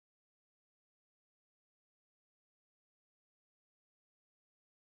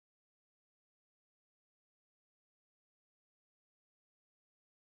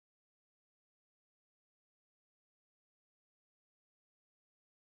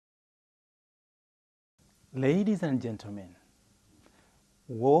Ladies and gentlemen,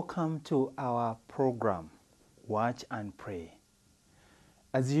 welcome to our program, Watch and Pray.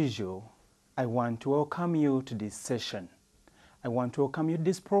 As usual, I want to welcome you to this session. I want to welcome you to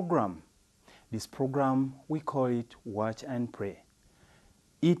this program. This program, we call it Watch and Pray.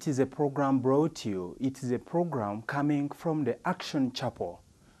 It is a program brought to you. It is a program coming from the Action Chapel,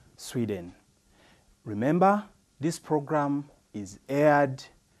 Sweden. Remember, this program is aired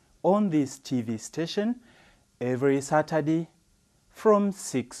on this TV station every Saturday from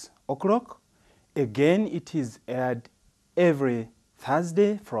 6 o'clock. Again, it is aired every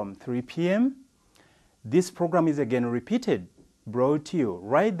Thursday from 3 p.m. This program is again repeated, brought to you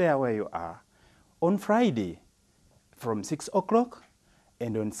right there where you are on Friday from 6 o'clock.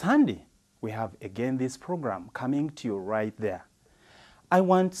 And on Sunday, we have again this program coming to you right there. I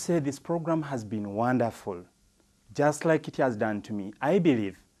want to say this program has been wonderful, just like it has done to me. I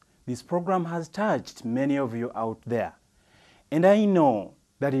believe this program has touched many of you out there. And I know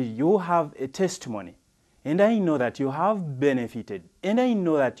that you have a testimony. And I know that you have benefited. And I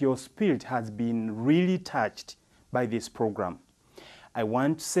know that your spirit has been really touched by this program. I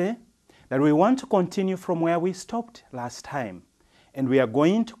want to say that we want to continue from where we stopped last time. And we are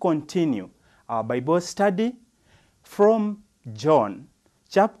going to continue our Bible study from John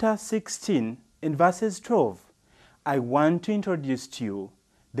chapter 16 and verses 12. I want to introduce to you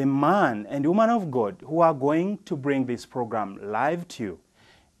the man and woman of God who are going to bring this program live to you.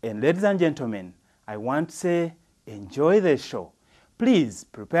 And ladies and gentlemen, I want to say, enjoy the show. Please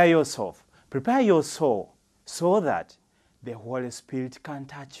prepare yourself, prepare your soul so that the Holy Spirit can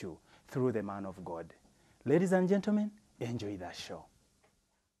touch you through the man of God. Ladies and gentlemen, enjoy that show.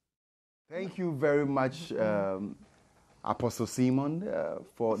 Thank you very much, Apostle Simon,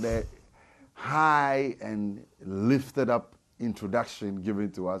 for the high and lifted up introduction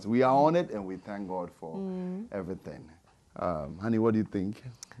given to us. We are on it and we thank God for everything. Honey, what do you think?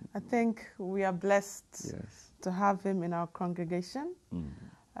 I think we are blessed to have him in our congregation,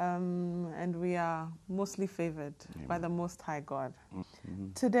 and we are mostly favored by the Most High God.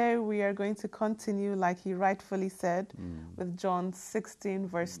 Today we are going to continue, like he rightfully said, with John 16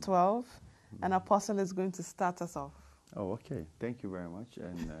 verse 12, and Apostle is going to start us off. Oh, okay. Thank you very much.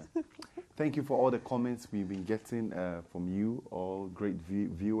 And thank you for all the comments we've been getting from you, all great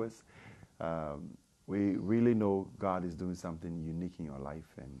viewers. We really know God is doing something unique in your life,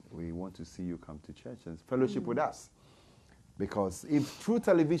 and we want to see you come to church and fellowship with us. Because if through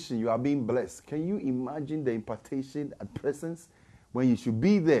television you are being blessed, can you imagine the impartation and presence when you should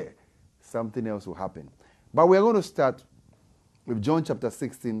be there? Something else will happen. But we're going to start with John chapter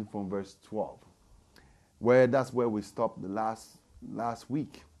 16 from verse 12. That's where we stopped the last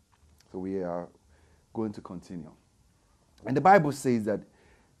week. So we are going to continue. And the Bible says that,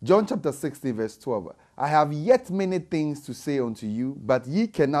 John chapter 16 verse 12, I have yet many things to say unto you, but ye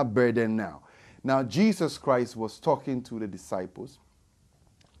cannot bear them now. Now Jesus Christ was talking to the disciples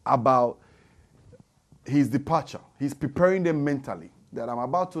about his departure. He's preparing them mentally that I'm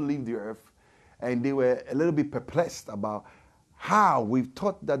about to leave the earth. And they were a little bit perplexed about how we've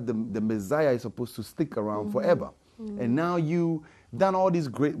thought that the Messiah is supposed to stick around forever. And now you've done all these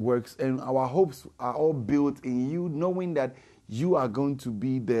great works, and our hopes are all built in you, knowing that you are going to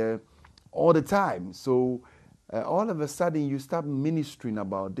be there all the time. So all of a sudden you start ministering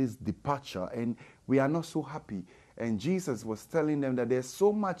about this departure, and we are not so happy. And Jesus was telling them that there's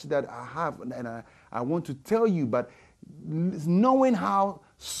so much that I have, and I want to tell you, but knowing how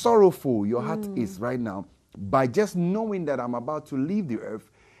sorrowful your heart is right now, by just knowing that I'm about to leave the earth,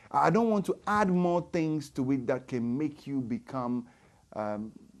 I don't want to add more things to it that can make you become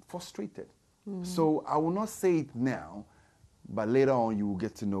frustrated. So I will not say it now, but later on you will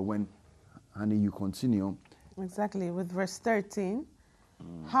get to know when, honey, you continue. Exactly, with verse 13.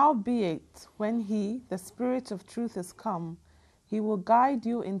 Howbeit, when he, the Spirit of truth, is come, he will guide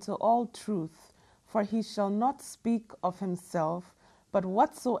you into all truth, for he shall not speak of himself, but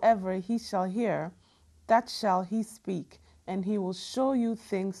whatsoever he shall hear, that shall he speak, and he will show you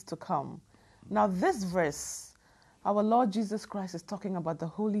things to come. Now this verse, our Lord Jesus Christ is talking about the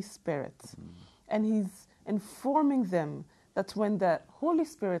Holy Spirit, and he's informing them that when the Holy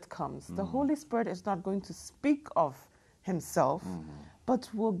Spirit comes, the Holy Spirit is not going to speak of himself, but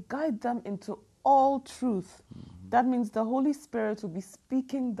will guide them into all truth. That means the Holy Spirit will be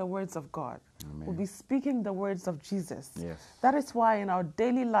speaking the words of God. Amen. Will be speaking the words of Jesus. Yes. That is why in our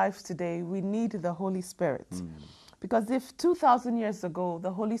daily lives today, we need the Holy Spirit. Because if 2,000 years ago,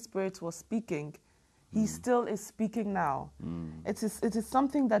 the Holy Spirit was speaking, he still is speaking now. It is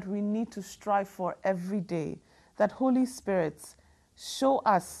something that we need to strive for every day. That Holy Spirit, show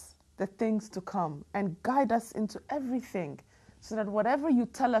us the things to come and guide us into everything, so that whatever you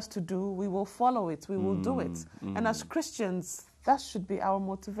tell us to do, we will follow it, we will do it. And as Christians, that should be our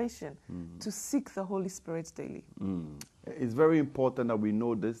motivation, to seek the Holy Spirit daily. It's very important that we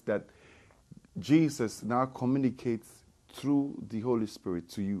know this, that Jesus now communicates through the Holy Spirit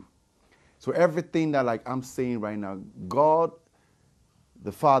to you. So everything that, like I'm saying right now, God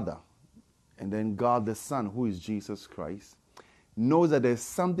the Father and then God the Son, who is Jesus Christ, knows that there's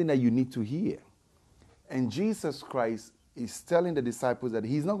something that you need to hear. And Jesus Christ is telling the disciples that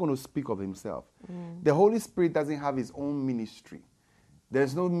he's not going to speak of himself. The Holy Spirit doesn't have his own ministry.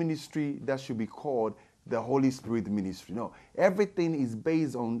 There's no ministry that should be called the Holy Spirit ministry. No, everything is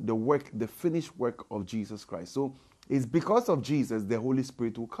based on the work, the finished work of Jesus Christ. So it's because of Jesus the Holy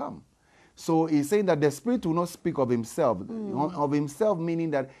Spirit will come. So he's saying that the Spirit will not speak of himself. Of himself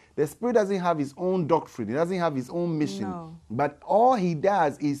meaning that the Spirit doesn't have his own doctrine. He doesn't have his own mission. No. But all he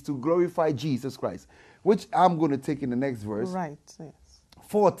does is to glorify Jesus Christ, which I'm going to take in the next verse. Right, yes.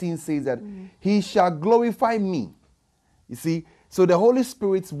 14 says that he shall glorify me. You see, so the Holy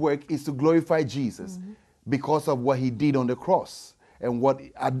Spirit's work is to glorify Jesus because of what he did on the cross. And what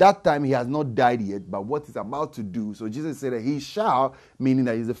at that time he has not died yet, but what he's about to do. So Jesus said that he shall, meaning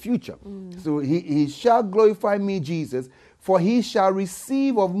that he's the future. So he shall glorify me, Jesus, for he shall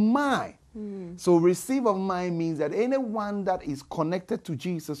receive of mine. So receive of mine means that anyone that is connected to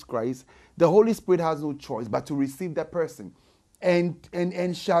Jesus Christ, the Holy Spirit has no choice but to receive that person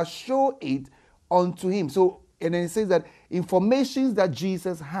and shall show it unto him. So, and then it says that information that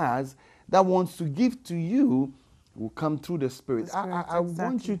Jesus has that wants to give to you will come through the Spirit. I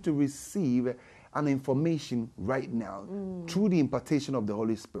want you to receive an information right now through the impartation of the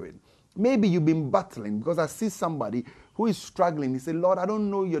Holy Spirit. Maybe you've been battling, because I see somebody who is struggling. He said, Lord, I don't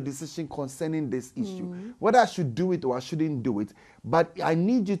know your decision concerning this issue, whether I should do it or I shouldn't do it. But I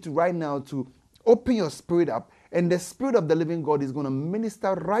need you to right now to open your spirit up, and the Spirit of the living God is going to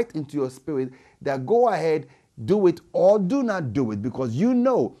minister right into your spirit that go ahead, do it or do not do it, because you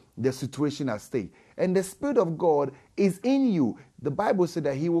know the situation at stake. And the Spirit of God is in you. The Bible said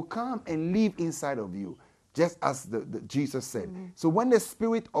that he will come and live inside of you, just as Jesus said. So when the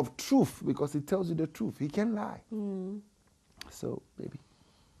Spirit of truth, because he tells you the truth, he can lie. So, baby.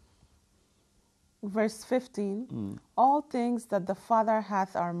 Verse 15, all things that the Father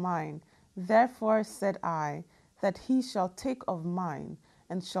hath are mine. Therefore said I, that he shall take of mine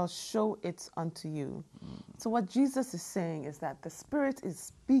and shall show it unto you. So what Jesus is saying is that the Spirit is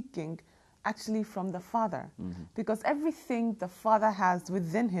speaking actually from the Father, because everything the Father has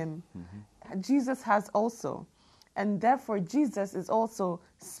within him, Jesus has also. And therefore Jesus is also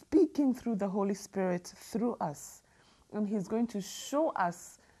speaking through the Holy Spirit through us. And he's going to show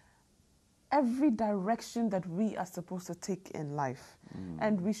us every direction that we are supposed to take in life.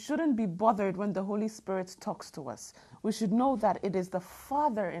 And we shouldn't be bothered when the Holy Spirit talks to us. We should know that it is the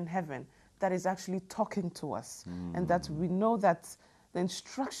Father in heaven that is actually talking to us. And that we know that the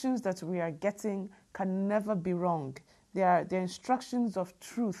instructions that we are getting can never be wrong. They are instructions of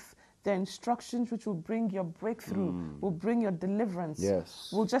truth. They're instructions which will bring your breakthrough, will bring your deliverance,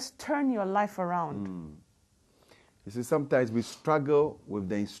 will just turn your life around. You see, sometimes we struggle with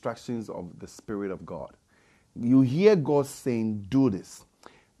the instructions of the Spirit of God. You hear God saying, do this,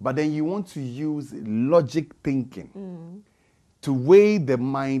 but then you want to use logic thinking to weigh the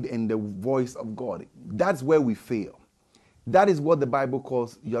mind and the voice of God. That's where we fail. That is what the Bible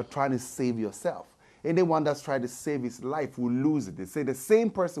calls you're trying to save yourself. Anyone that's trying to save his life will lose it. They say the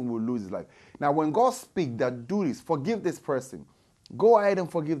same person will lose his life. Now, when God speaks that do this, forgive this person, go ahead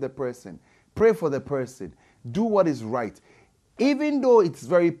and forgive the person, pray for the person, do what is right. Even though it's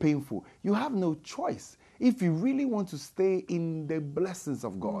very painful, you have no choice. If you really want to stay in the blessings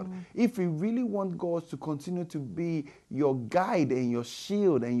of God, if you really want God to continue to be your guide and your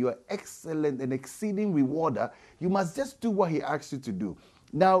shield and your excellent and exceeding rewarder, you must just do what he asks you to do.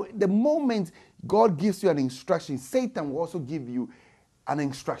 Now, the moment God gives you an instruction, Satan will also give you an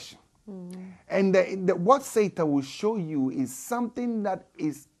instruction. And what Satan will show you is something that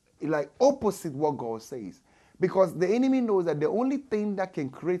is like opposite what God says. Because the enemy knows that the only thing that can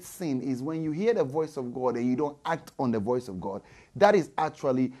create sin is when you hear the voice of God and you don't act on the voice of God. That is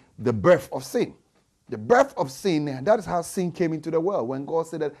actually the birth of sin. The birth of sin, that is how sin came into the world. When God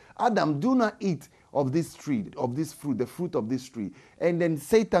said that, Adam, do not eat of this tree, of this fruit, the fruit of this tree. And then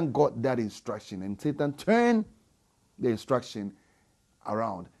Satan got that instruction, and Satan turned the instruction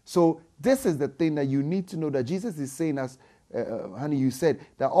around. So this is the thing that you need to know, that Jesus is saying, as honey, you said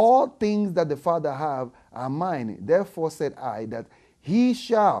that all things that the Father have are mine. Therefore said I, that he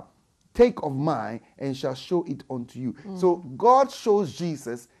shall take of mine and shall show it unto you. So God shows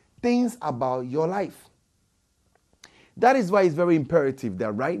Jesus things about your life. That is why it's very imperative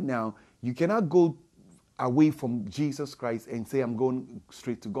that right now you cannot go away from Jesus Christ and say, I'm going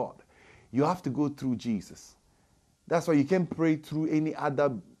straight to God. You have to go through Jesus. That's why you can't pray through any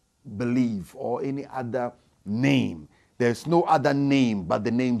other belief or any other name. There's no other name but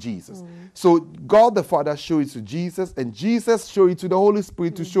the name Jesus. So God the Father showed it to Jesus, and Jesus showed it to the Holy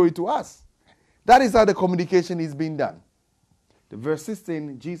Spirit to show it to us. That is how the communication is being done. The verse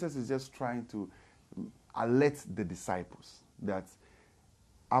 16, Jesus is just trying to alert the disciples that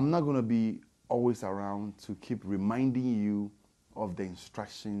I'm not going to be always around to keep reminding you of the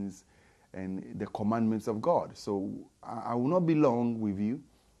instructions and the commandments of God. So I will not be long with you,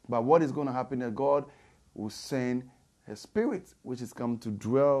 but what is going to happen is God will send a spirit which is come to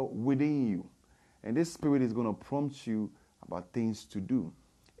dwell within you. And this spirit is going to prompt you about things to do.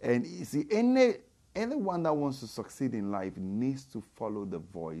 And you see, anyone that wants to succeed in life needs to follow the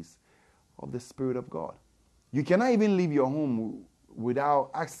voice of the Spirit of God. You cannot even leave your home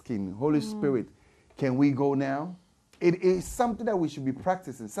without asking, Holy Spirit, can we go now? It is something that we should be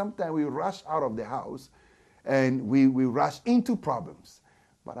practicing. Sometimes we rush out of the house and we rush into problems.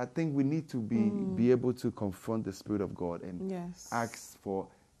 But I think we need to be able to confront the Spirit of God and ask for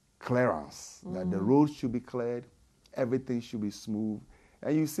clearance, that the road should be cleared, everything should be smooth.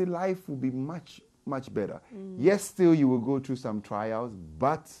 And you see, life will be much, much better. Yes, still you will go through some trials,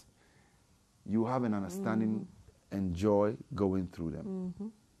 but you have an understanding and joy going through them.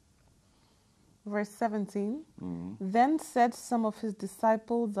 Verse 17, Then said some of his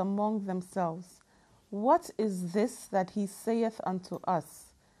disciples among themselves, What is this that he saith unto us?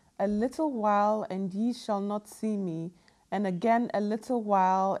 A little while, and ye shall not see me, and again a little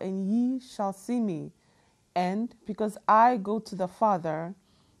while, and ye shall see me. And because I go to the Father.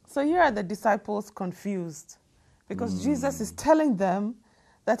 So here are the disciples confused, because Jesus is telling them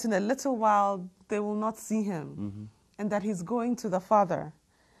that in a little while they will not see him, and that he's going to the Father.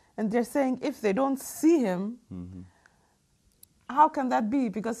 And they're saying if they don't see him, how can that be?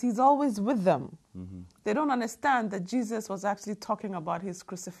 Because he's always with them. They don't understand that Jesus was actually talking about his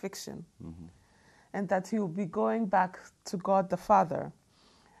crucifixion, and that he will be going back to God the Father.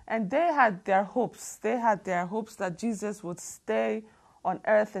 And they had their hopes. They had their hopes that Jesus would stay on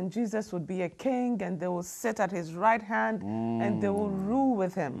earth and Jesus would be a king and they will sit at his right hand and they will rule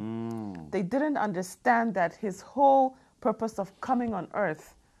with him. They didn't understand that his whole purpose of coming on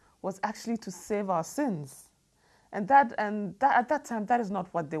earth was actually to save our sins. And at that time, that is not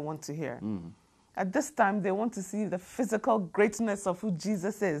what they want to hear. At this time, they want to see the physical greatness of who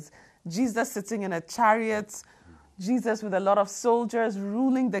Jesus is. Jesus sitting in a chariot, Jesus with a lot of soldiers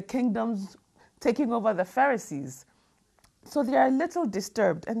ruling the kingdoms, taking over the Pharisees. So they are a little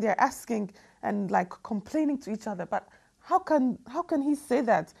disturbed and they're asking and like complaining to each other, but how can he say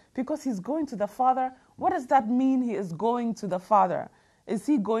that? Because he's going to the Father. What does that mean, he is going to the Father? Is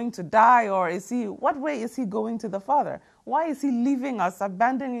he going to die, or what way is he going to the Father? Why is he leaving us,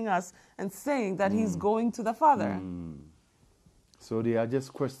 abandoning us, and saying that he's going to the Father? So they are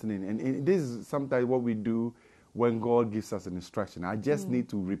just questioning. And this is sometimes what we do when God gives us an instruction. I just need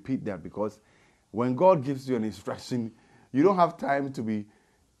to repeat that, because when God gives you an instruction, you don't have time to be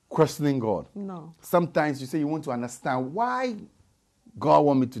questioning God. No. Sometimes you say you want to understand why God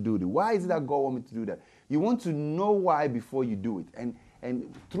want me to do this. Why is it that God want me to do that? You want to know why before you do it.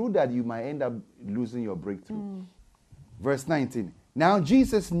 And through that, you might end up losing your breakthrough. Verse 19. Now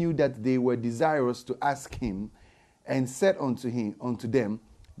Jesus knew that they were desirous to ask him, and said unto them,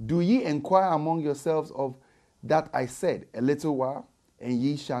 Do ye inquire among yourselves of that I said, a little while, and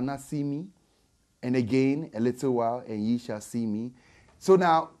ye shall not see me, and again a little while, and ye shall see me. So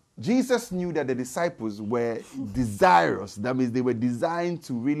now Jesus knew that the disciples were desirous. That means they were designed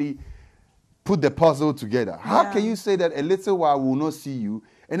to really put the puzzle together. How can you say that a little while we will not see you,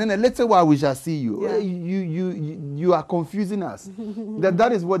 and then a little while we shall see you? Yeah. You are confusing us.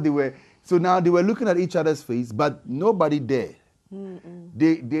 that is what they were. So now they were looking at each other's face, but nobody dared.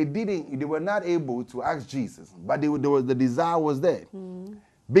 They were not able to ask Jesus, but the desire was there.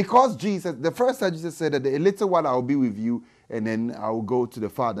 Because Jesus, the first time Jesus said that a little while I will be with you and then I will go to the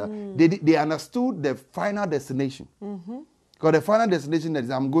Father, they understood the final destination. Because the final destination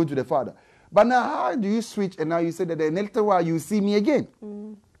is I'm going to the Father. But now how do you switch and now you say that in a little while you see me again?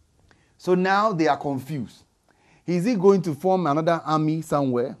 So now they are confused. Is he going to form another army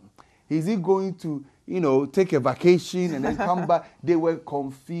somewhere? Is he going to, take a vacation and then come back? They were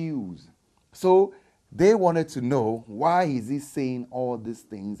confused. So they wanted to know, why is he saying all these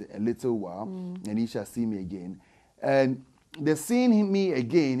things a little while and he shall see me again? And the seeing me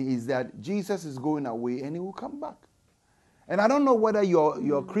again is that Jesus is going away and he will come back. And I don't know whether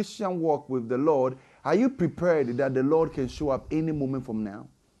your Christian walk with the Lord, are you prepared that the Lord can show up any moment from now?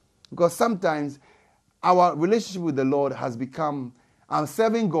 Because sometimes our relationship with the Lord has become, I'm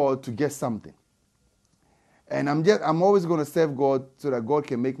serving God to get something. And I'm always going to serve God so that God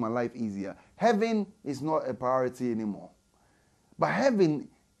can make my life easier. Heaven is not a priority anymore. But heaven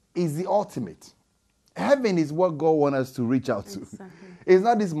is the ultimate. Heaven is what God wants us to reach out to. Exactly. It's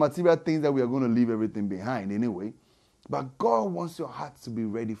not these material things that we are going to leave everything behind anyway. But God wants your heart to be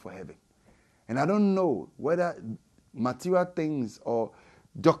ready for heaven. And I don't know whether material things or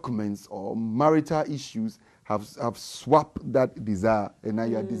documents or marital issues have swapped that desire, and now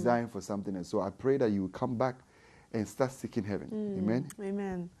you are desiring for something else. So I pray that you will come back and start seeking heaven. Amen.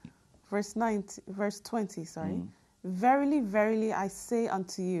 Amen. Verse 20, Verily, verily, I say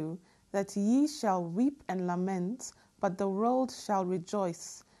unto you, that ye shall weep and lament, but the world shall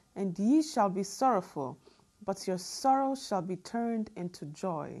rejoice. And ye shall be sorrowful, but your sorrow shall be turned into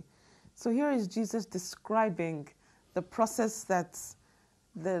joy. So here is Jesus describing the process that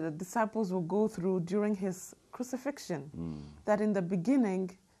the disciples will go through during his crucifixion. That in the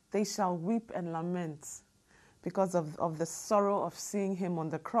beginning, they shall weep and lament because of the sorrow of seeing him on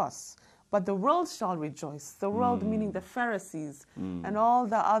the cross. But the world shall rejoice. The world, meaning the Pharisees and all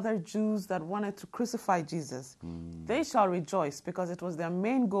the other Jews that wanted to crucify Jesus. They shall rejoice because it was their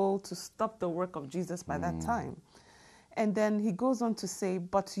main goal to stop the work of Jesus by that time. And then he goes on to say,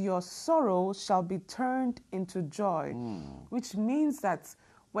 but your sorrow shall be turned into joy, which means that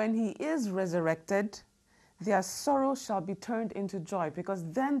when he is resurrected, their sorrow shall be turned into joy, because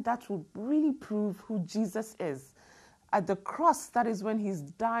then that will really prove who Jesus is. At the cross, that is when he's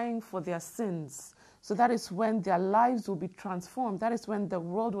dying for their sins. So that is when their lives will be transformed. That is when the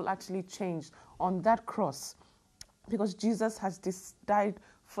world will actually change on that cross, because Jesus has died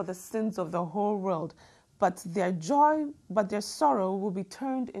for the sins of the whole world. But their sorrow will be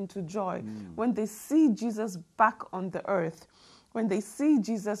turned into joy when they see Jesus back on the earth, when they see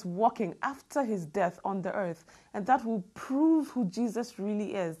Jesus walking after his death on the earth. And that will prove who Jesus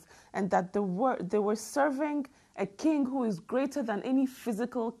really is, and that they were serving a king who is greater than any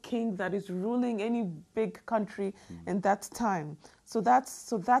physical king that is ruling any big country in that time. So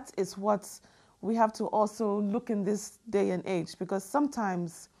that is what we have to also look in this day and age, because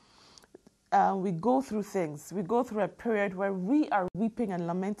sometimes we go through things. We go through a period where we are weeping and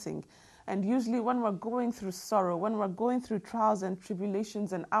lamenting. And usually when we're going through sorrow, when we're going through trials and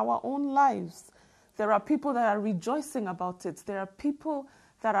tribulations in our own lives, there are people that are rejoicing about it. There are people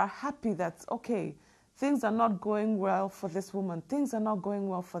that are happy that, okay, things are not going well for this woman. Things are not going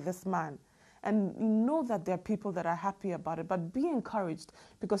well for this man. And you know that there are people that are happy about it. But be encouraged,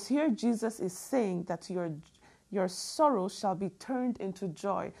 because here Jesus is saying that your sorrow shall be turned into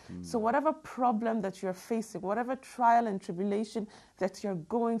joy. So whatever problem that you're facing, whatever trial and tribulation that you're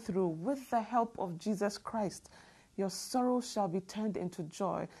going through, with the help of Jesus Christ, your sorrow shall be turned into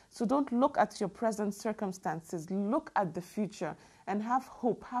joy. So don't look at your present circumstances. Look at the future and have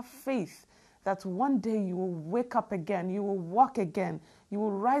hope, have faith that one day you will wake up again, you will walk again, you will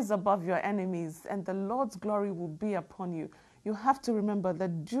rise above your enemies, and the Lord's glory will be upon you. You have to remember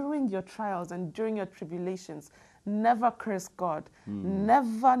that during your trials and during your tribulations, never curse God.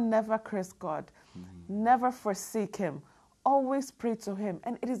 Never curse God. Never forsake him. Always pray to him.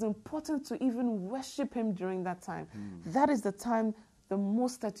 And it is important to even worship him during that time. That is the time the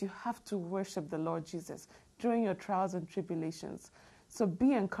most that you have to worship the Lord Jesus, during your trials and tribulations. So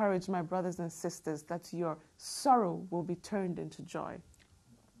be encouraged, my brothers and sisters, that your sorrow will be turned into joy.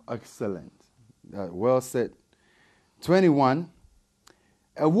 Excellent. Well said. 21,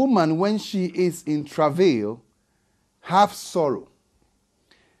 a woman, when she is in travail, have sorrow,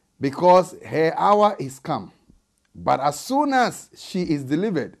 because her hour is come. But as soon as she is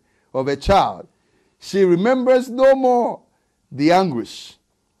delivered of a child, she remembers no more the anguish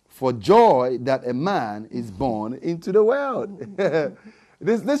for joy that a man is born into the world.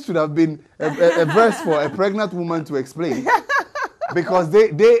 This should have been a verse for a pregnant woman to explain, because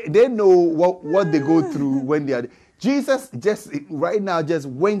they know what they go through when they are... Jesus right now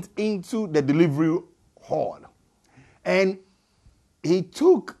went into the delivery hall, and he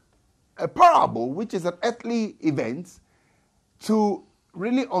took a parable, which is an earthly event, to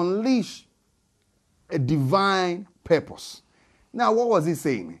really unleash a divine purpose. Now, what was he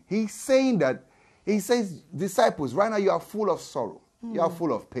saying? He says, disciples, right now you are full of sorrow. You are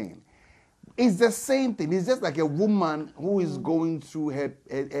full of pain. It's the same thing. It's just like a woman who is going through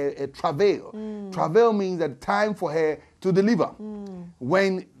a travail. Travail means a time for her to deliver.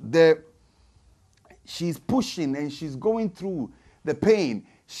 When she's pushing and she's going through the pain,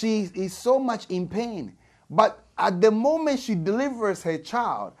 she is so much in pain. But at the moment she delivers her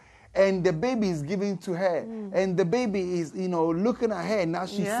child, and the baby is given to her, and the baby is, looking at her. Now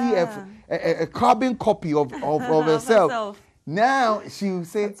she see a carbon copy of herself. Now she will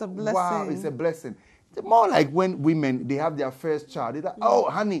say, wow, it's a blessing. It's more like when women, they have their first child. They're like, oh,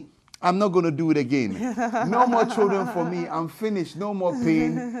 honey, I'm not going to do it again. No more children for me. I'm finished. No more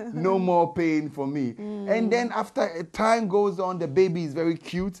pain. No more pain for me. And then after time goes on, the baby is very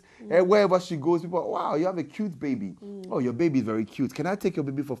cute. And wherever she goes, people are, wow, you have a cute baby. Oh, your baby is very cute. Can I take your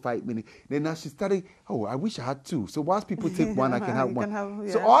baby for 5 minutes? Then now she started, oh, I wish I had 2. So once people take one, I can have one.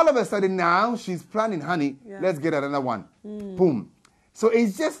 So all of a sudden now she's planning, honey, let's get another one. Boom. So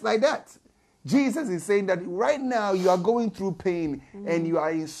it's just like that. Jesus is saying that right now you are going through pain and you are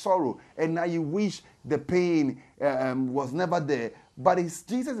in sorrow, and now you wish the pain was never there. But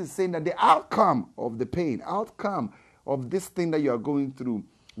Jesus is saying that the outcome of the pain, outcome of this thing that you are going through,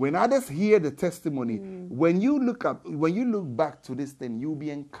 when others hear the testimony, when you look back to this thing, you'll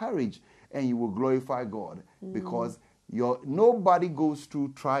be encouraged and you will glorify God, because nobody goes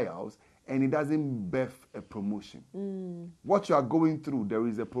through trials and it doesn't birth a promotion. What you are going through, there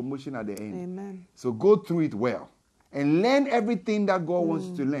is a promotion at the end. Amen. So go through it well and learn everything that God wants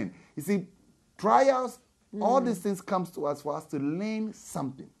you to learn. You see, trials, all these things comes to us for us to learn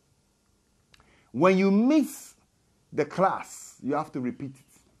something. When you miss the class, you have to repeat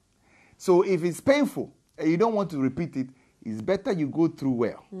it. So if it's painful and you don't want to repeat it, it's better you go through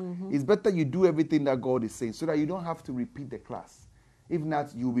well. It's better you do everything that God is saying so that you don't have to repeat the class. If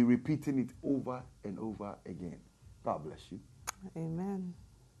not, you'll be repeating it over and over again. God bless you. Amen.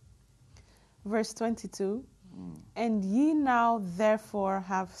 Verse 22. And ye now therefore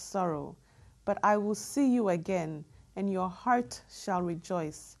have sorrow, but I will see you again, and your heart shall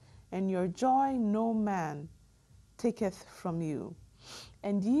rejoice, and your joy no man taketh from you.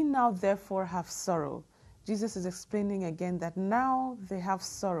 And ye now therefore have sorrow. Jesus is explaining again that now they have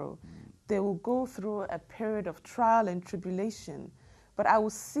sorrow. They will go through a period of trial and tribulation. But I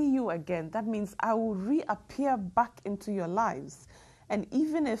will see you again. That means I will reappear back into your lives. And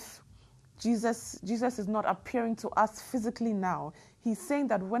even if Jesus is not appearing to us physically now, he's saying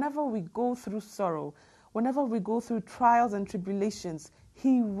that whenever we go through sorrow, whenever we go through trials and tribulations,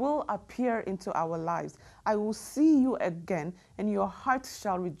 he will appear into our lives. I will see you again, and your heart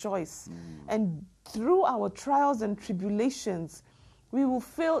shall rejoice. And through our trials and tribulations, we will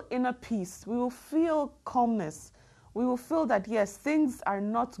feel inner peace. We will feel calmness. We will feel that, yes, things are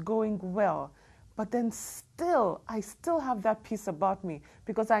not going well, but then I still have that peace about me,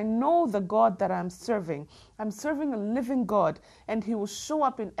 because I know the God that I'm serving. I'm serving a living God, and he will show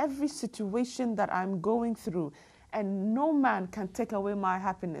up in every situation that I'm going through, and no man can take away my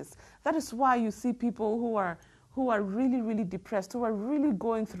happiness. That is why you see people who are really, really depressed, who are really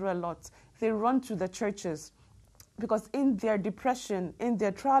going through a lot. They run to the churches, because in their depression, in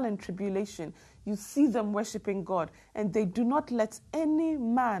their trial and tribulation, you see them worshiping God, and they do not let any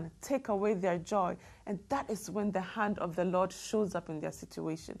man take away their joy. And that is when the hand of the Lord shows up in their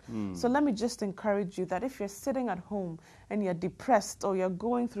situation. So let me just encourage you that if you're sitting at home and you're depressed or you're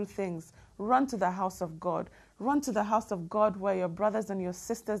going through things, run to the house of God. Run to the house of God where your brothers and your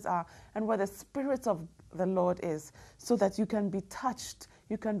sisters are, and where the Spirit of the Lord is, so that you can be touched.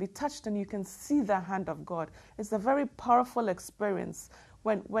 You can be touched and you can see the hand of God. It's a very powerful experience.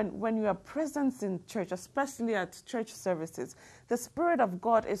 When you are present in church, especially at church services, the Spirit of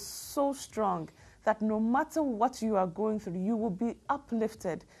God is so strong that no matter what you are going through, you will be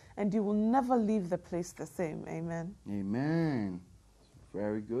uplifted and you will never leave the place the same. Amen. Amen.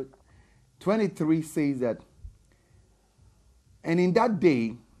 Very good. 23 says that, and in that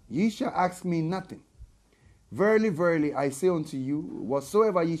day ye shall ask me nothing. Verily, verily, I say unto you,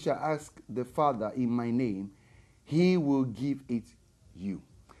 whatsoever ye shall ask the Father in my name, he will give it you.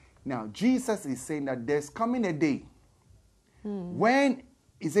 Now, Jesus is saying that there's coming a day when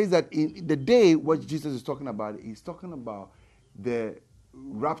he says that in the day what Jesus is talking about, he's talking about the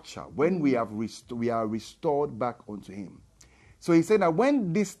rapture, when we are restored back unto him. So he said that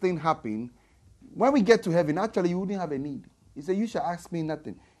when this thing happened, when we get to heaven, actually you wouldn't have a need. He said, you shall ask me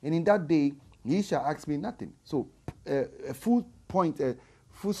nothing. And in that day, ye shall ask me nothing. So a full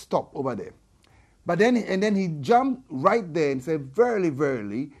stop over there. But then, and then he jumped right there and said, verily,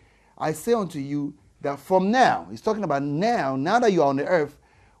 verily, I say unto you that from now, he's talking about now that you are on the earth,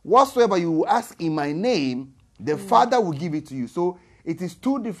 whatsoever you will ask in my name, the Father will give it to you. So it is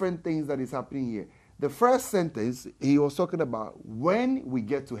two different things that is happening here. The first sentence, he was talking about when we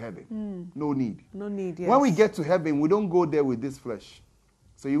get to heaven. No need. No need, yes. When we get to heaven, we don't go there with this flesh.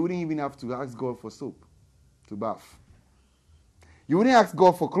 So you wouldn't even have to ask God for soap to bath. You wouldn't ask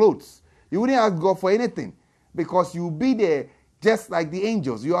God for clothes. You wouldn't ask God for anything. because you'll be there just like the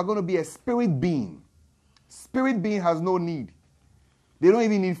angels. You are going to be a spirit being. Spirit being has no need. They don't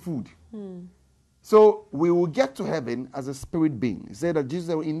even need food. So we will get to heaven as a spirit being. He said that Jesus,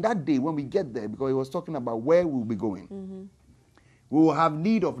 in that day when we get there, because he was talking about where we'll be going, we will have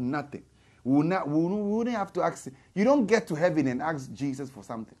need of nothing. We wouldn't have to ask. You don't get to heaven and ask Jesus for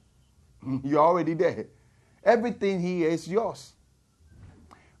something. You're already there. Everything here is yours.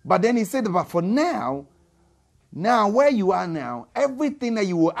 But then he said, but for now where you are now, everything that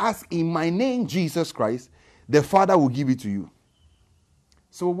you will ask in my name, Jesus Christ, the Father will give it to you.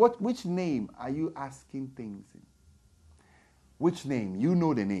 So which name are you asking things in? Which name? You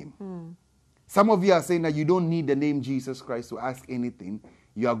know the name. Some of you are saying that you don't need the name Jesus Christ to ask anything.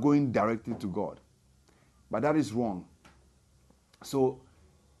 You are going directly to God. But that is wrong. So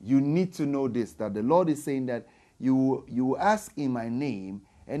you need to know this, that the Lord is saying that you will ask in my name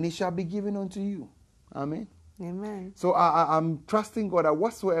and it shall be given unto you. Amen. Amen. So I'm trusting God that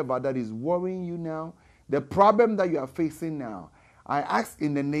whatsoever that is worrying you now, the problem that you are facing now, I ask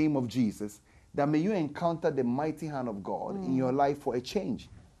in the name of Jesus that may you encounter the mighty hand of God in your life for a change.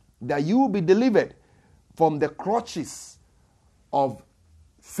 That you will be delivered from the clutches of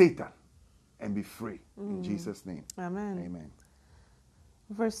Satan and be free. In Jesus' name. Amen. Amen.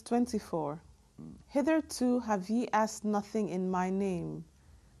 Verse 24. Hitherto have ye asked nothing in my name.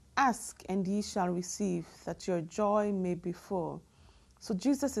 Ask, and ye shall receive, that your joy may be full. So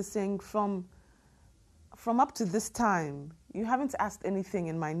Jesus is saying, from up to this time, you haven't asked anything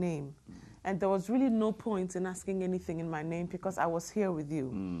in my name. And there was really no point in asking anything in my name because I was here with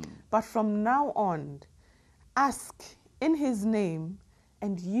you. But from now on, ask in his name,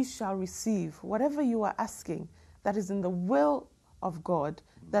 and ye shall receive whatever you are asking that is in the will of God,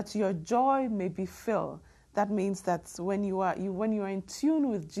 that your joy may be filled. That means that when you are in tune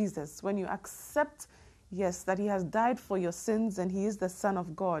with Jesus, when you accept, yes, that he has died for your sins and he is the Son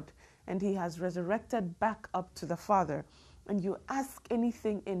of God and he has resurrected back up to the Father, and you ask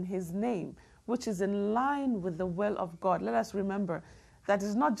anything in his name, which is in line with the will of God. Let us remember that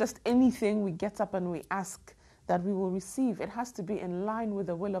it's not just anything we get up and we ask that we will receive. It has to be in line with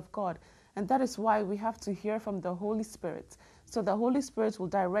the will of God. And that is why we have to hear from the Holy Spirit. So the Holy Spirit will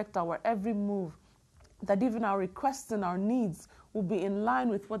direct our every move, that even our requests and our needs will be in line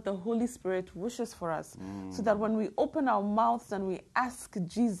with what the Holy Spirit wishes for us. So that when we open our mouths and we ask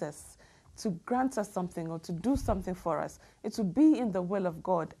Jesus to grant us something or to do something for us, it will be in the will of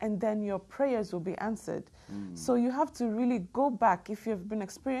God, and then your prayers will be answered. So you have to really go back. If you've been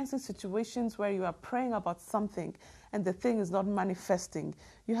experiencing situations where you are praying about something and the thing is not manifesting,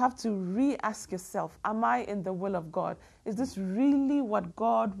 you have to re-ask yourself, am I in the will of God? Is this really what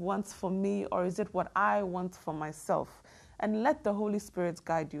God wants for me, or is it what I want for myself? And let the Holy Spirit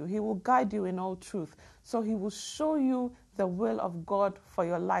guide you. He will guide you in all truth. So he will show you the will of God for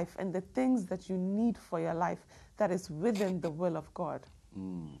your life and the things that you need for your life that is within the will of God.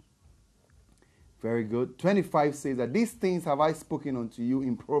 Very good. 25 says that these things have I spoken unto you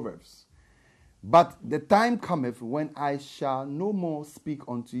in Proverbs. But the time cometh when I shall no more speak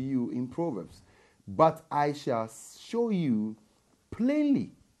unto you in Proverbs, but I shall show you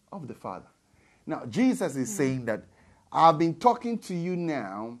plainly of the Father. Now, Jesus is saying that I've been talking to you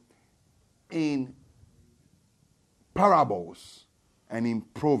now in parables and in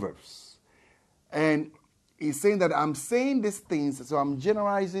Proverbs. And he's saying that I'm saying these things, so I'm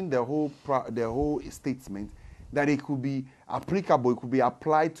generalizing the whole statement, that it could be applicable, it could be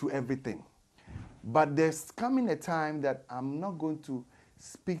applied to everything. But there's coming a time that I'm not going to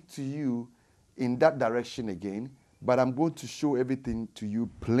speak to you in that direction again, but I'm going to show everything to you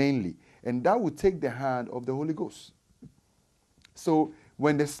plainly. And that will take the hand of the Holy Ghost. So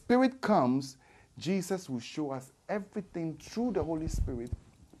when the Spirit comes, Jesus will show us everything through the Holy Spirit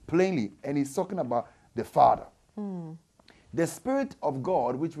plainly. And he's talking about the Father. The Spirit of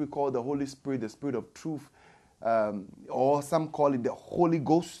God, which we call the Holy Spirit, the Spirit of truth, or some call it the Holy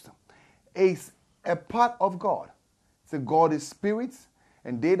Ghost, is a part of God. So God is spirit,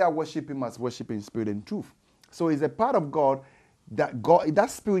 and they that worship him must worship in spirit and truth. So it's a part of God, that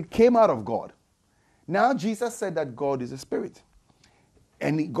spirit came out of God. Now Jesus said that God is a spirit.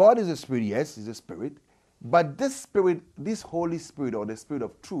 And God is a spirit, yes, he's a spirit. But this spirit, this Holy Spirit, or the Spirit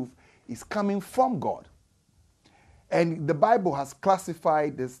of truth, is coming from God. And the Bible has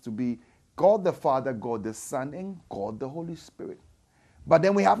classified this to be God the Father, God the Son, and God the Holy Spirit. But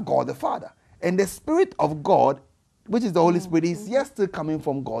then we have God the Father. And the Spirit of God, which is the Holy Spirit, is yes still coming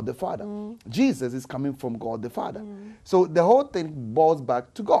from God the Father. Jesus is coming from God the Father. So the whole thing boils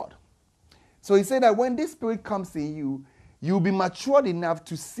back to God. So he said that when this Spirit comes in you, you'll be matured enough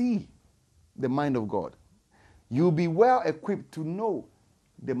to see the mind of God. You'll be well equipped to know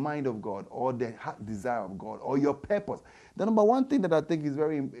the mind of God or the heart desire of God or your purpose. The number one thing that I think is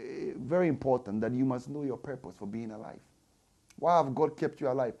very, very important, that you must know your purpose for being alive. Why have God kept you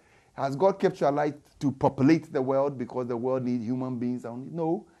alive? Has God kept you alive to populate the world because the world needs human beings only?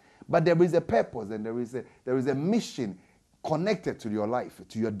 No. But there is a purpose and there is a mission connected to your life,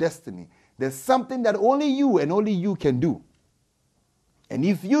 to your destiny. There's something that only you and only you can do. And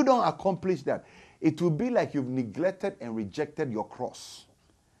if you don't accomplish that, it will be like you've neglected and rejected your cross.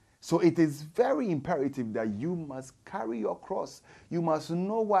 So it is very imperative that you must carry your cross. You must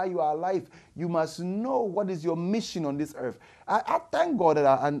know why you are alive. You must know what is your mission on this earth. I thank God that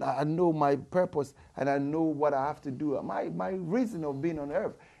I know my purpose and I know what I have to do. My reason of being on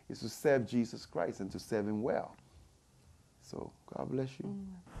earth is to serve Jesus Christ and to serve him well. So God bless you.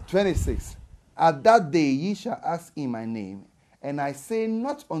 26. At that day ye shall ask in my name, and I say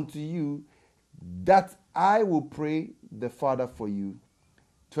not unto you that I will pray the Father for you.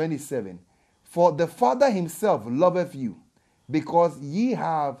 27. For the Father himself loveth you, because ye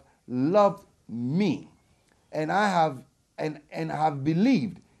have loved me, and I have and have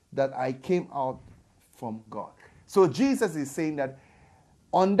believed that I came out from God. So Jesus is saying that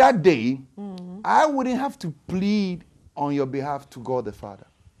on that day, I wouldn't have to plead on your behalf to God the Father.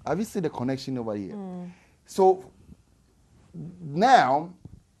 Have you seen the connection over here? So now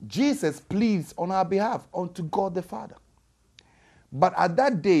Jesus pleads on our behalf unto God the Father. But at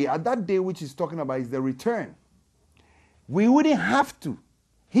that day which he's talking about is the return. We wouldn't have to.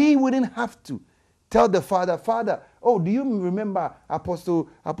 He wouldn't have to tell the Father, Father, oh, do you remember Apostle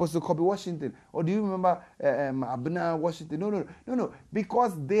Kobe Washington? Or do you remember Abner Washington? No.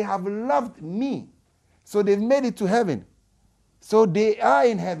 Because they have loved me. So they've made it to heaven. So they are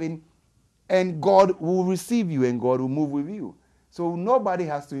in heaven, and God will receive you, and God will move with you. So nobody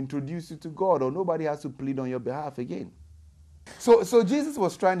has to introduce you to God, or nobody has to plead on your behalf again. So Jesus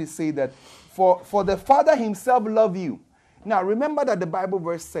was trying to say that for the Father himself love you. Now remember that the Bible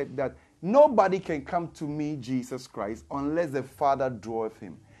verse said that nobody can come to me, Jesus Christ, unless the Father draweth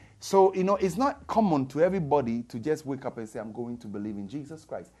him. So, it's not common to everybody to just wake up and say, I'm going to believe in Jesus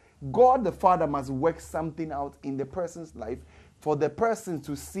Christ. God the Father must work something out in the person's life for the person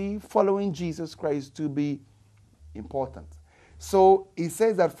to see following Jesus Christ to be important. So he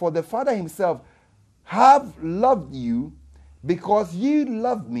says that for the Father himself have loved you, because you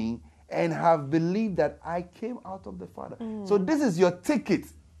loved me and have believed that I came out of the Father. So this is your ticket.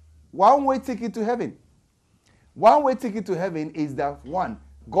 One-way ticket to heaven. One-way ticket to heaven is that, 1,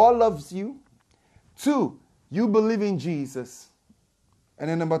 God loves you. 2, you believe in Jesus. And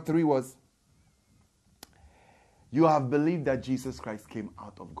then number 3 was, you have believed that Jesus Christ came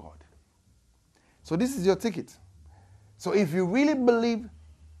out of God. So this is your ticket. So if you really believe,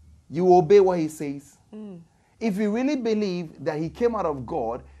 you obey what he says. If you really believe that he came out of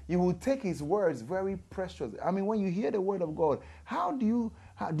God, you will take his words very precious. I mean, when you hear the word of God, how do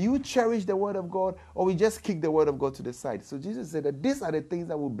you cherish the word of God, or we just kick the word of God to the side? So Jesus said that these are the things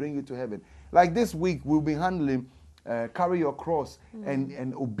that will bring you to heaven. Like this week, we'll be handling carry your cross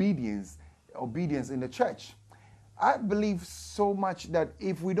and obedience in the church. I believe so much that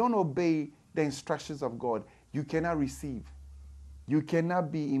if we don't obey the instructions of God, you cannot receive. You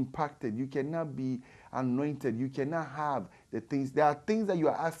cannot be impacted. You cannot be anointed. You cannot have the things. There are things that you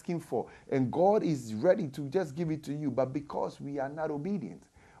are asking for, and God is ready to just give it to you. But because we are not obedient,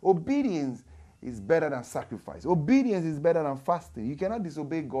 obedience is better than sacrifice. Obedience is better than fasting. You cannot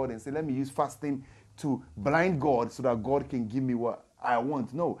disobey God and say, let me use fasting to blind God so that God can give me what I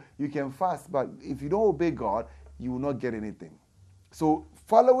want. No, you can fast, but if you don't obey God, you will not get anything. So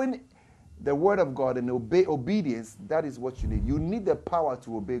following the word of God and obedience, that is what you need. You need the power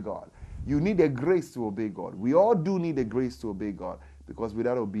to obey God. You need the grace to obey God. We all do need the grace to obey God, because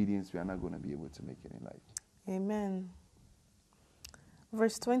without obedience, we are not going to be able to make it in life. Amen.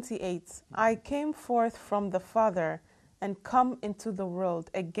 Verse 28, I came forth from the Father and come into the world.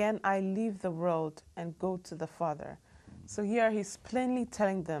 Again, I leave the world and go to the Father. So here he's plainly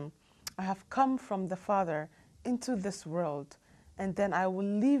telling them, I have come from the Father into this world, and then I will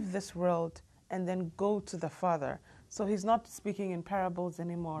leave this world and then go to the Father. So he's not speaking in parables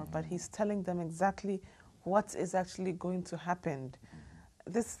anymore, but he's telling them exactly what is actually going to happen.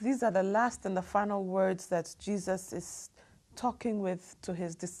 These are the last and the final words that Jesus is talking with to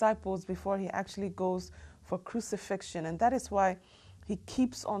his disciples before he actually goes for crucifixion. And that is why he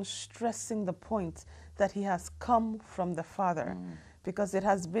keeps on stressing the point that he has come from the Father. Because it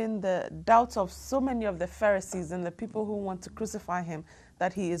has been the doubts of so many of the Pharisees and the people who want to crucify him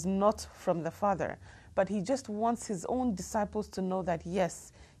that he is not from the Father. But he just wants his own disciples to know that,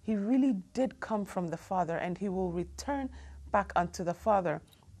 yes, he he really did come from the Father, and he will return back unto the Father.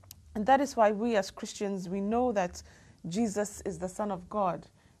 And that is why we as Christians, we know that Jesus is the Son of God.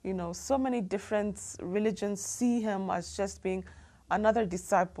 You know, so many different religions see him as just being another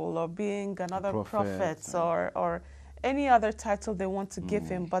disciple or being another prophet or any other title they want to give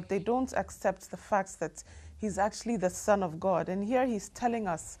him, but they don't accept the fact that he's actually the Son of God. And here he's telling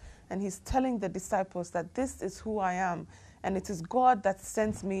us, and he's telling the disciples that this is who I am, and it is God that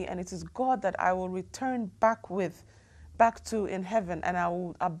sends me, and it is God that I will return back to in heaven, and I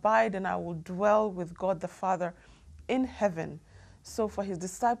will abide and I will dwell with God the Father in heaven. So for his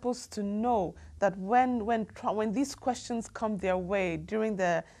disciples to know that when these questions come their way during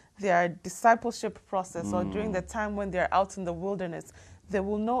their discipleship process or during the time when they're out in the wilderness, they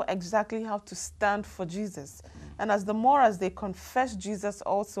will know exactly how to stand for Jesus. And the more as they confess Jesus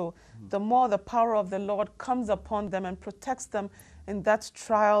also, the more the power of the Lord comes upon them and protects them in that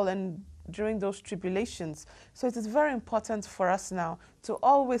trial and during those tribulations. So it is very important for us now to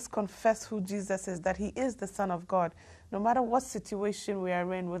always confess who Jesus is, that he is the Son of God. No matter what situation we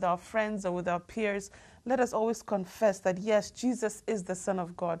are in, with our friends or with our peers, let us always confess that yes, Jesus is the Son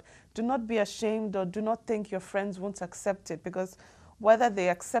of God. Do not be ashamed, or do not think your friends won't accept it, because whether they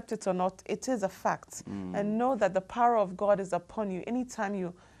accept it or not, it is a fact. And know that the power of God is upon you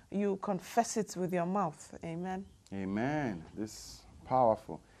anytime you confess it with your mouth. Amen. Amen. This is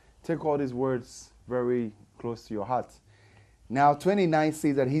powerful. Take all these words very close to your heart. Now 29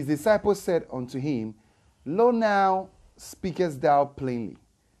 says that his disciples said unto him, Lo now speakest thou plainly,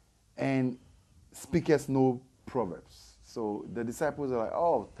 and speakest no proverbs. So the disciples are like,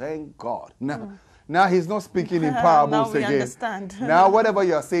 oh, thank God. Now he's not speaking in parables again. Understand. Now whatever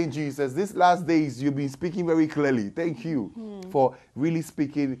you're saying, Jesus, these last days you've been speaking very clearly. Thank you for really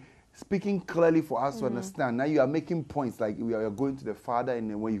speaking clearly for us to understand. Now you are making points like we are going to the Father, and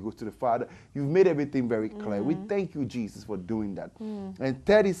then when you go to the Father, you've made everything very clear. We thank you, Jesus, for doing that. And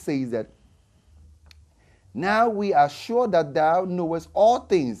 30 says that, now we are sure that thou knowest all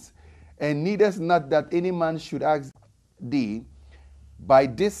things, and needest not that any man should ask thee. By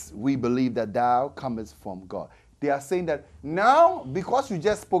this we believe that thou comest from God. They are saying that now, because you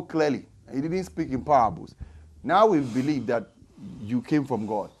just spoke clearly, you didn't speak in parables, now we believe that you came from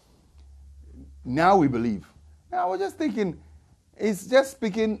God. Now we believe. Now I was just thinking, it's just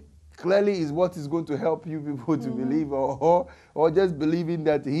speaking clearly is what is going to help you people to believe, or just believing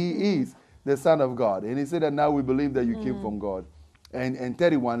that he is the Son of God. And he said that now we believe that you came from God. And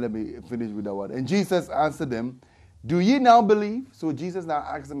 31, let me finish with that one. And Jesus answered them, do ye now believe? So Jesus now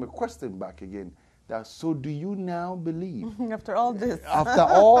asked them a question back again. So do you now believe? After all this. After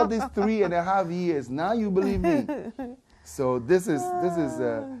all these 3.5 years, now you believe me. So this is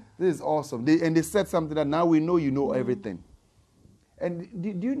awesome. They said something that now we know you know everything. And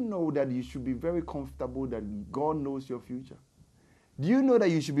do you know that you should be very comfortable that God knows your future? Do you know that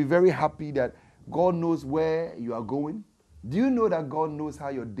you should be very happy that God knows where you are going? Do you know that God knows how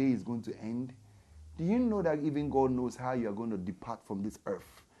your day is going to end? Do you know that even God knows how you are going to depart from this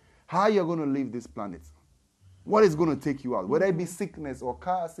earth? How you are going to leave this planet? What is going to take you out? Whether it be sickness or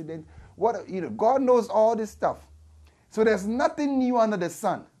car accident, God knows all this stuff. So there's nothing new under the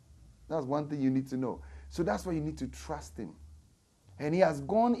sun. That's one thing you need to know. So that's why you need to trust him. And he has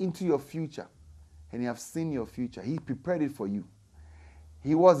gone into your future, and he has seen your future. He prepared it for you.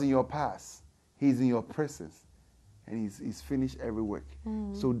 He was in your past. He's in your presence. And he's finished every work.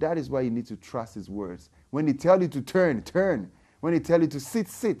 So that is why you need to trust his words. When he tells you to turn, turn. When he tells you to sit,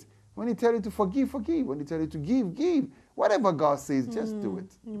 sit. When he tells you to forgive, forgive. When he tells you to give, give. Whatever God says, just do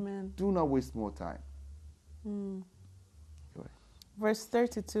it. Amen. Do not waste more time. Go ahead. Verse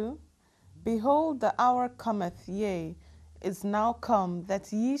 32, Behold, the hour cometh, yea, is now come,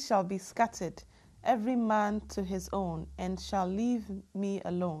 that ye shall be scattered, every man to his own, and shall leave me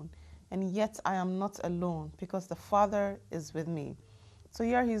alone. And yet I am not alone, because the Father is with me. So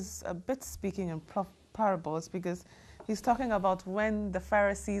here he's a bit speaking in parables, because he's talking about when the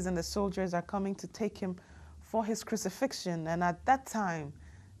Pharisees and the soldiers are coming to take him for his crucifixion. And at that time,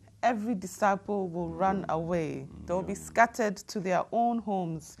 every disciple will run away. They will be scattered to their own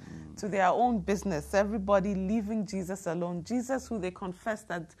homes, to their own business, everybody leaving Jesus alone. Jesus, who they confess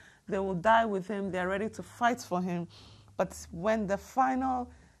that they will die with him, they're ready to fight for him. But when the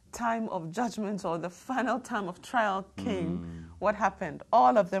final time of judgment or the final time of trial came, what happened?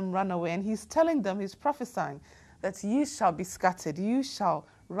 All of them ran away. And he's telling them, he's prophesying, that ye shall be scattered, you shall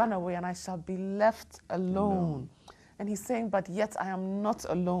run away, and I shall be left alone. And he's saying, but yet I am not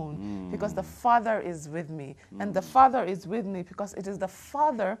alone, because the Father is with me. And the Father is with me because it is the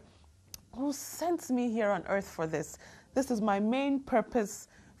Father who sent me here on earth for this. This is my main purpose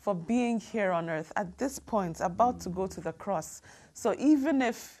for being here on earth at this point, about to go to the cross. So even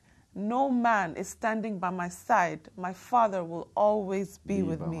if no man is standing by my side, my Father will always be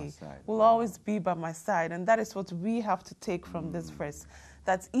with me, will always be by my side. And that is what we have to take from this verse,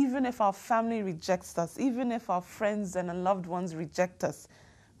 that even if our family rejects us, even if our friends and loved ones reject us,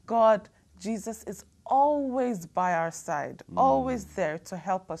 God, Jesus is always by our side, always there to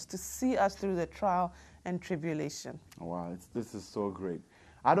help us, to see us through the trial and tribulation. Wow, this is so great.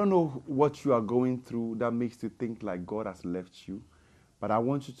 I don't know what you are going through that makes you think like God has left you, but I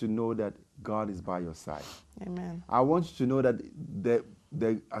want you to know that God is by your side. Amen. I want you to know that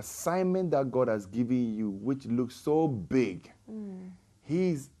the assignment that God has given you, which looks so big,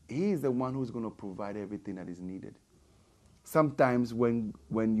 He is the one who's going to provide everything that is needed. Sometimes when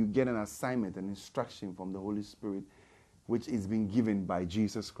you get an assignment, an instruction from the Holy Spirit, which is being given by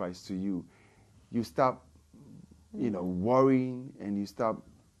Jesus Christ to you, you stop, worrying, and you stop,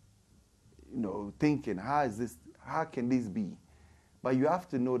 thinking, how can this be? But you have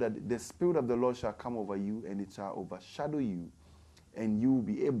to know that the Spirit of the Lord shall come over you, and it shall overshadow you, and you will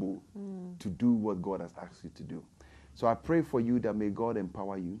be able to do what God has asked you to do. So I pray for you that may God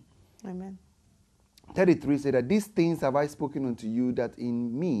empower you. Amen. 33 said that these things have I spoken unto you, that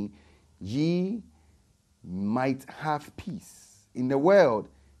in me ye might have peace. In the world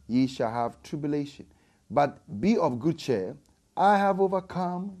ye shall have tribulation. But be of good cheer, I have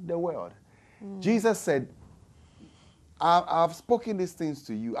overcome the world. Jesus said, I've spoken these things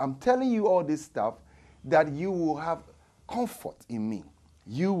to you. I'm telling you all this stuff that you will have comfort in me.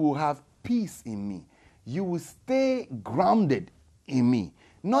 You will have peace in me. You will stay grounded in me.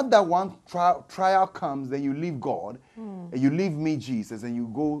 Not that one trial comes, then you leave God, and you leave me, Jesus, and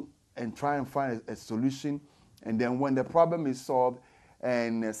you go and try and find a solution. And then when the problem is solved,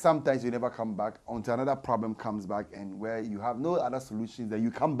 and sometimes you never come back until another problem comes back, and where you have no other solutions, then you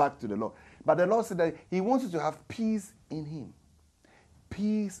come back to the Lord. But the Lord said that He wants you to have peace in Him.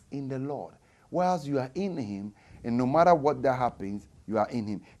 Peace in the Lord. Whilst you are in Him, and no matter what that happens, you are in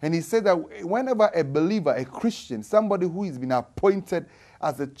Him. And He said that whenever a believer, a Christian, somebody who has been appointed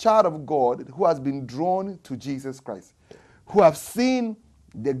as a child of God, who has been drawn to Jesus Christ, who have seen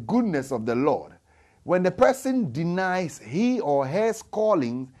the goodness of the Lord, when the person denies he or her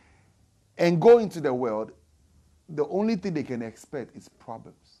calling and go into the world, the only thing they can expect is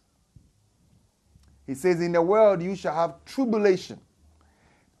problems. He says, in the world you shall have tribulation.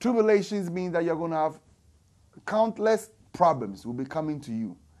 Tribulations mean that you're going to have countless problems will be coming to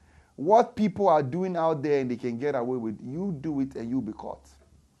you. What people are doing out there and they can get away with, you do it and you'll be caught.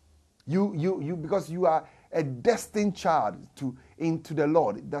 Because you are a destined child into the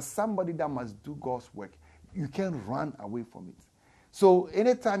Lord. There's somebody that must do God's work. You can't run away from it. So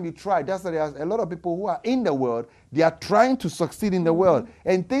anytime you try, that's why there's a lot of people who are in the world, they are trying to succeed in the world,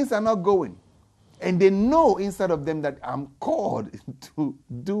 and things are not going. And they know inside of them that I'm called to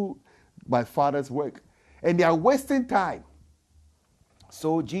do my Father's work. And they are wasting time.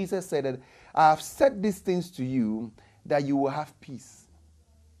 So Jesus said that I have said these things to you that you will have peace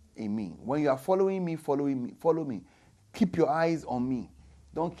in me. When you are following me, follow me. Keep your eyes on me.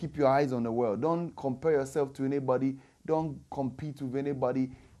 Don't keep your eyes on the world. Don't compare yourself to anybody. Don't compete with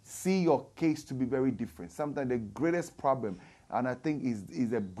anybody. See your case to be very different. Sometimes the greatest problem, and I think is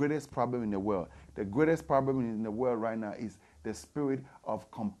the greatest problem in the world. The greatest problem in the world right now is the spirit of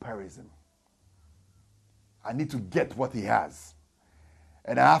comparison. I need to get what he has.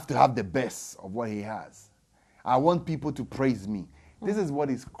 And I have to have the best of what he has. I want people to praise me. This is what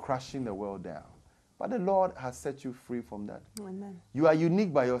is crushing the world down. But the Lord has set you free from that. Amen. You are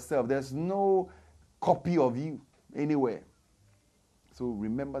unique by yourself. There's no copy of you anywhere. So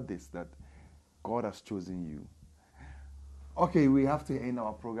remember this, that God has chosen you. Okay, we have to end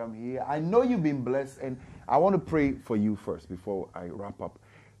our program here. I know you've been blessed, and I want to pray for you first before I wrap up.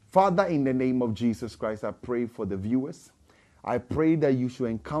 Father, in the name of Jesus Christ, I pray for the viewers. I pray that you should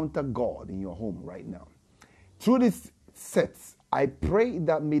encounter God in your home right now. Through these sets, I pray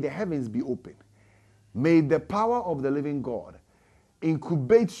that may the heavens be open. May the power of the living God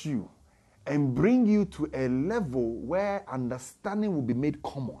incubate you and bring you to a level where understanding will be made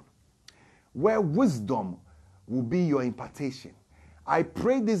common, where wisdom will be your impartation. I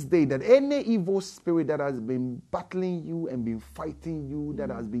pray this day that any evil spirit that has been battling you and been fighting you, that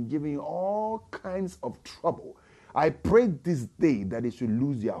has been giving you all kinds of trouble, I pray this day that it should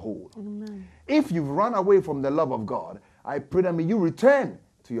lose their hold. Amen. If you've run away from the love of God, I pray that may you return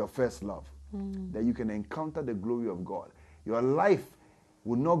to your first love, that you can encounter the glory of God. Your life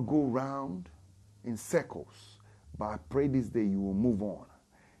will not go round in circles, but I pray this day you will move on.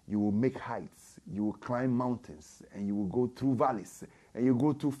 You will make heights, you will climb mountains, and you will go through valleys, and you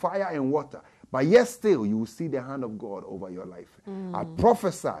go through fire and water, but yet still you will see the hand of God over your life. I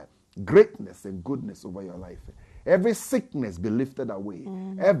prophesy greatness and goodness over your life. Every sickness be lifted away.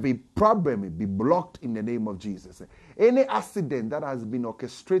 Every problem be blocked in the name of Jesus. Any accident that has been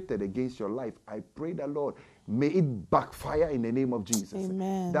orchestrated against your life, I pray the Lord, may it backfire in the name of Jesus.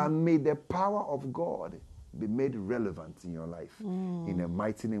 Amen. That may the power of God be made relevant in your life. In the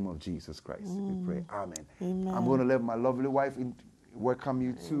mighty name of Jesus Christ, we pray. Amen. Amen. I'm going to let my lovely wife welcome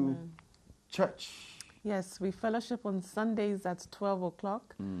you to church. Yes, we fellowship on Sundays at 12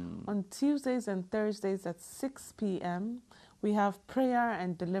 o'clock. On Tuesdays and Thursdays at 6 p.m., we have prayer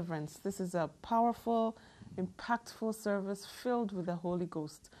and deliverance. This is a powerful, impactful service filled with the Holy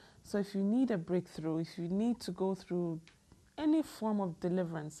Ghost. So if you need a breakthrough, if you need to go through any form of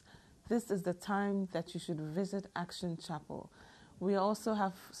deliverance, this is the time that you should visit Action Chapel. We also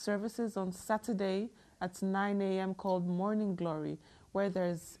have services on Saturday at 9 a.m. called Morning Glory, where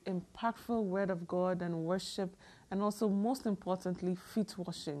there's impactful word of God and worship, and also, most importantly, feet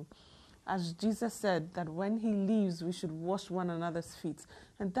washing. As Jesus said that when he leaves, we should wash one another's feet.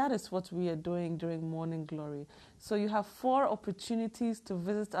 And that is what we are doing during Morning Glory. So you have 4 opportunities to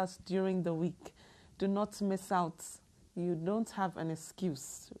visit us during the week. Do not miss out. You don't have an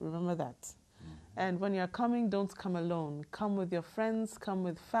excuse. Remember that. And when you're coming, don't come alone. Come with your friends, come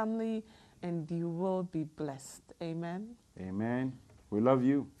with family, and you will be blessed. Amen. Amen. We love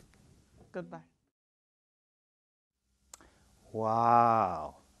you. Goodbye.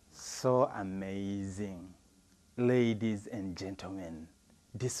 Wow, so amazing. Ladies and gentlemen,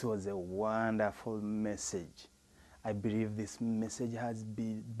 this was a wonderful message. I believe this message has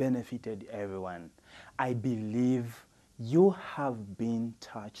benefited everyone. I believe you have been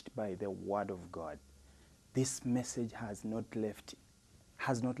touched by the word of God. This message has not left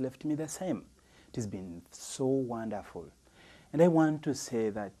me the same. It has been so wonderful. And I want to say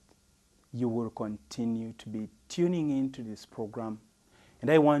that you will continue to be tuning into this program. And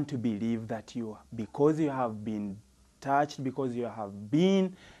I want to believe that because you have been touched, because you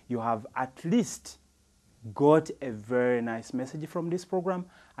have at least got a very nice message from this program.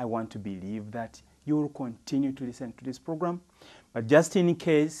 I want to believe that you will continue to listen to this program. But just in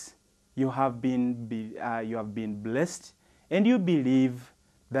case you have been blessed and you believe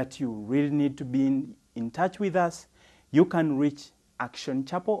that you really need to be in touch with us, you can reach Action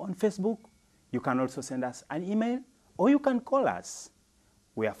Chapel on Facebook. You can also send us an email, or you can call us.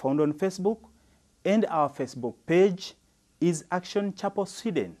 We are found on Facebook, and our Facebook page is Action Chapel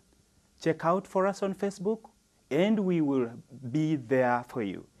Sweden. Check out for us on Facebook, and we will be there for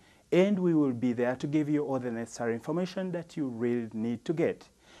you. And we will be there to give you all the necessary information that you really need to get.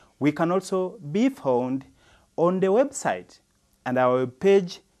 We can also be found on the website, and our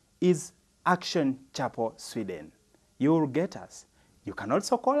page is Action Chapel Sweden. You will get us. You can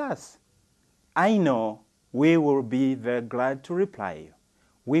also call us. I know we will be very glad to reply you.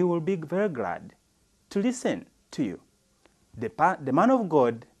 We will be very glad to listen to you. The man of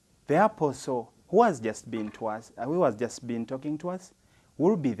God, the apostle who has just been talking to us,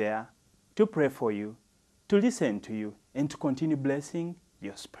 will be there to pray for you, to listen to you, and to continue blessing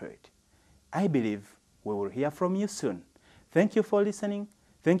your spirit. I believe we will hear from you soon. Thank you for listening.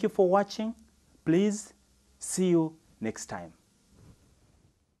 Thank you for watching. Please see you next time.